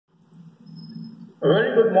A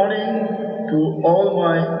very good morning to all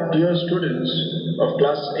my dear students of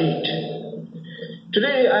Class 8.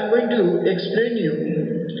 Today I am going to explain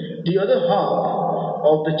you the other half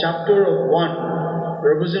of the chapter of 1,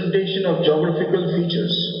 Representation of Geographical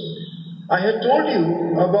Features. I had told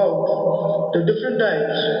you about the different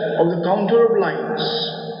types of the contour of lines,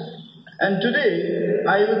 and today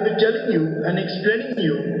I will be telling you and explaining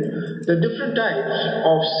you the different types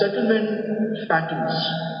of settlement patterns.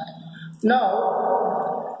 Now,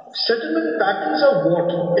 settlement patterns are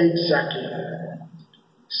what exactly?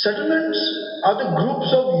 Settlements are the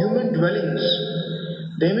groups of human dwellings.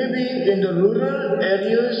 They may be in the rural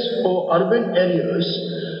areas or urban areas,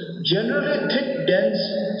 generally thick, dense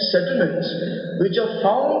settlements which are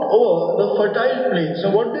found over the fertile plains.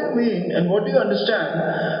 Now, what do you mean and what do you understand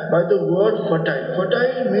by the word fertile?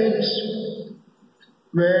 Fertile means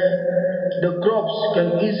where the crops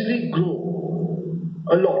can easily grow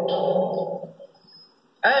a lot.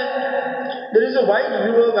 And there is a wide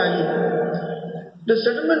river valley. The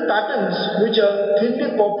settlement patterns which are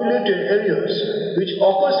thinly populated areas, which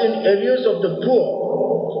occurs in areas of the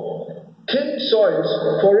poor, thin soils,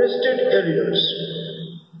 forested areas,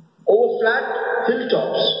 over flat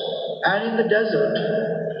hilltops, and in the desert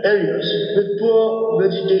areas with poor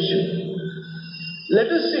vegetation.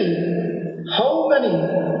 Let us see how many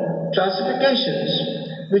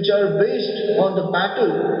classifications which are based on the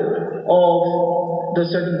pattern of the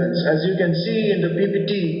settlements. As you can see in the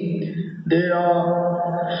PPT, there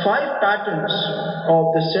are 5 patterns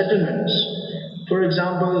of the settlements. For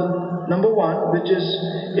example, number 1, which is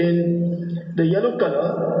in the yellow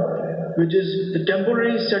color, which is the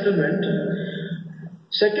temporary settlement.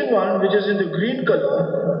 Second one, which is in the green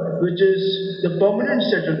color, which is the permanent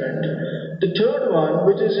settlement. The third one,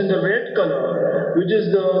 which is in the red color, which is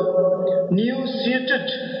the new seated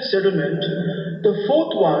settlement. The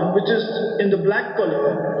fourth one, which is in the black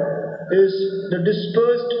color, is the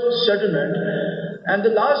dispersed settlement. And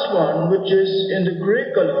the last one, which is in the gray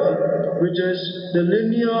color, which is the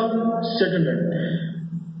linear settlement.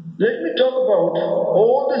 Let me talk about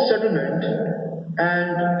all the settlement,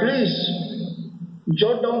 and please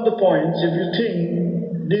jot down the points if you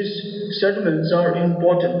think these settlements are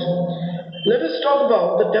important. Let us talk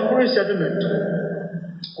about the temporary settlement.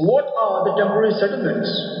 What are the temporary settlements?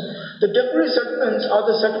 The temporary settlements are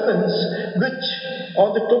the settlements which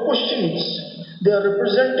on the topo sheets they are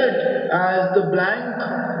represented as the blank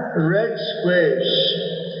red squares.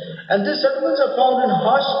 And these settlements are found in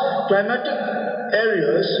harsh climatic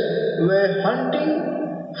areas where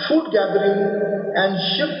hunting, food gathering and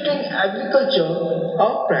shifting agriculture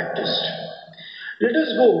are practiced. Let us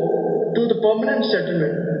go to the permanent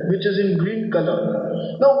settlement, which is in green color.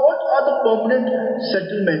 Now, what are the permanent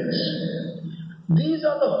settlements? These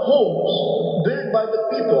are the homes built by the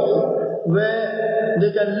people where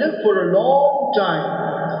they can live for a long time,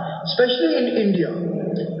 especially in India.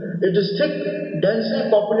 It is thick,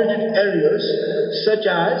 densely populated areas such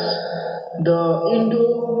as the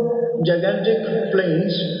Indo-Gigantic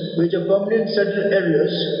plains, which are permanent settled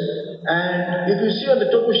areas. And if you see on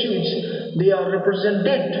the topo sheets, they are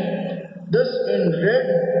represented thus in red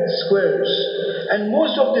squares. And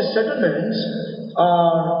most of these settlements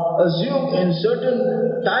are assumed in certain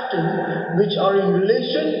pattern which are in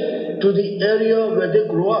relation to the area where they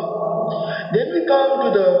grow up. Then we come to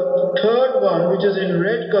the third one, which is in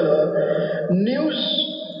red color, new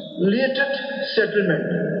seated settlement.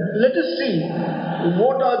 Let us see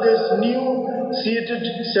what are these new seated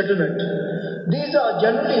settlement. These are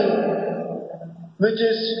generally, which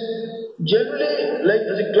is generally like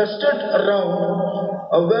clustered around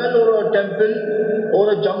a well or a temple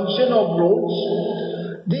or a junction of roads.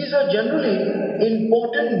 These are generally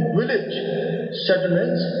important village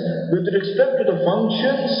settlements with respect to the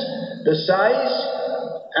functions, the size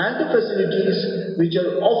and the facilities which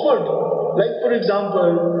are offered, like for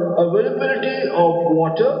example availability of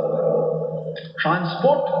water,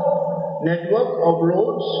 transport, network of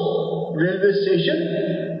roads, railway station,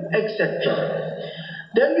 etc.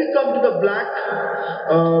 Then we come to the black,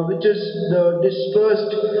 which is the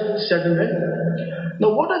dispersed settlement.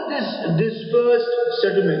 Now, what are these dispersed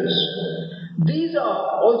settlements? These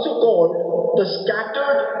are also called the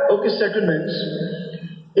scattered settlements.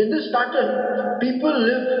 In this pattern, people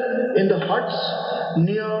live in the huts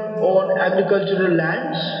near on agricultural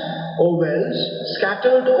lands or wells,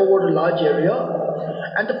 scattered over a large area,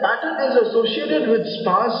 and the pattern is associated with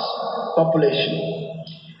sparse population.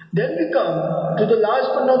 Then we come to the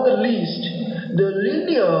last but not the least, the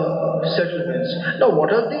linear settlements. Now,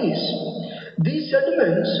 what are these? These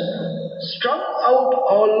settlements strung out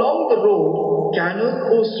along the road,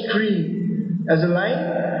 canal or stream as a line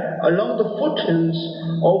along the foothills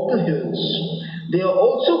of the hills. They are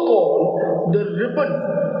also called the ribbon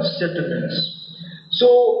settlements. So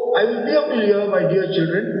I will be up here, my dear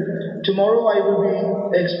children. Tomorrow I will be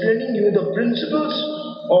explaining you the principles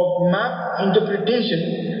of map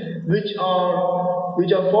interpretation which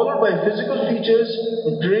are followed by physical features,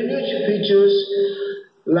 drainage features,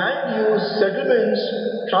 land use, settlements,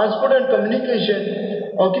 transport and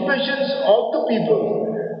communication, occupations of the people.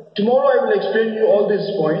 Tomorrow I will explain you all these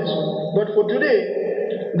points, but for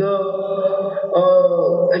today, the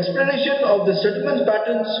explanation of the settlement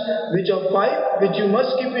patterns, which are 5, which you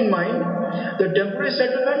must keep in mind: the temporary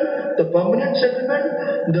settlement, the permanent settlement,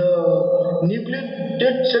 the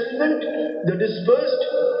nucleated settlement, the dispersed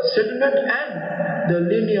settlement, and the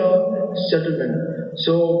linear settlement.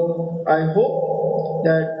 So I hope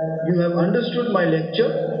that you have understood my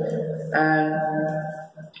lecture, and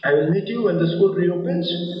I will meet you when the school reopens.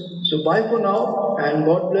 So bye for now, and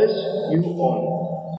God bless you all.